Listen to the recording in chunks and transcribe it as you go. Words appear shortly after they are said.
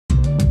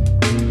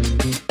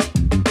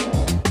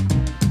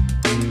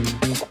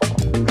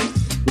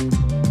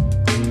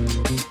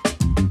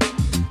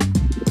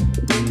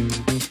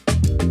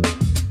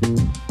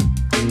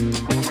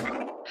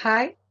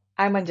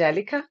I'm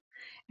Angelica,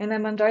 and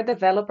I'm Android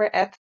developer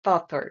at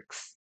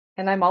ThoughtWorks,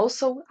 and I'm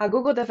also a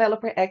Google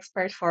Developer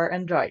Expert for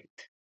Android.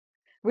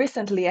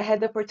 Recently, I had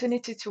the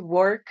opportunity to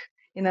work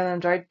in an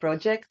Android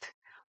project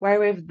where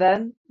we've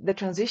done the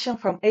transition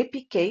from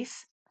APKs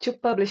to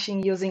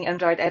publishing using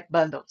Android app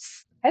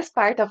bundles. As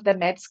part of the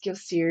Med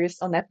Skills series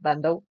on App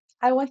Bundle,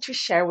 I want to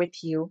share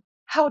with you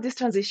how this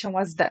transition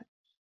was done,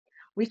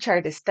 which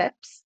are the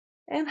steps,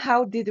 and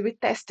how did we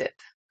test it.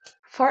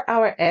 For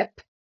our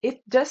app,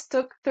 it just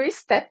took 3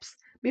 steps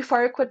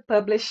before we could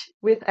publish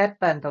with App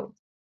Bundle.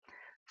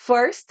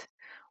 First,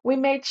 we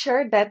made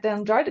sure that the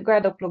Android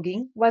Gradle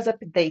plugin was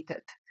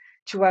updated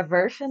to a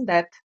version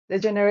that the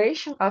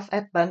generation of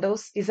app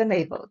bundles is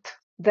enabled.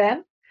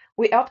 Then,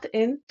 we opt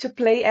in to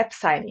play app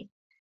signing,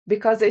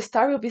 because the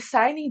store will be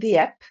signing the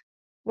app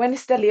when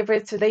it's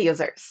delivered to the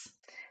users.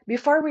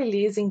 Before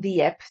releasing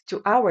the app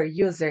to our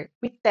user,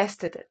 we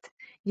tested it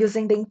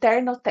using the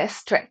internal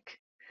test track.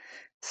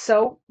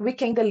 So we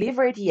can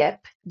deliver the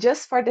app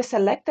just for the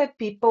selected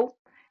people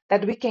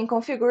that we can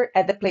configure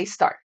at the Play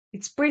Store.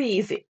 It's pretty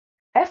easy.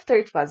 After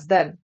it was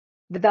done,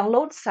 the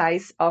download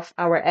size of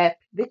our app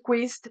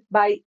decreased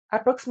by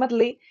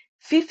approximately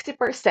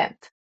 50%,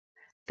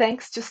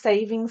 thanks to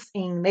savings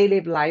in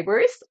native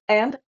libraries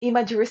and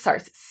image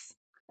resources.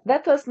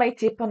 That was my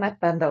tip on App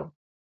Bundle.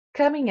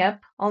 Coming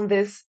up on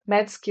this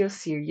MedSkill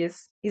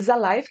series is a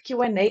live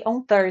Q&A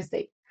on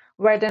Thursday,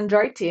 where the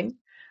Android team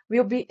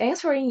will be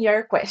answering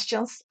your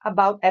questions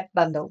about App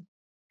Bundle.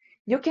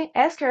 You can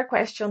ask your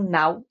question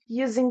now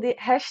using the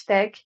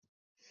hashtag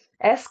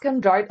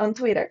AskAndroid on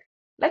Twitter.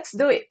 Let's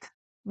do it!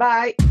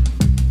 Bye!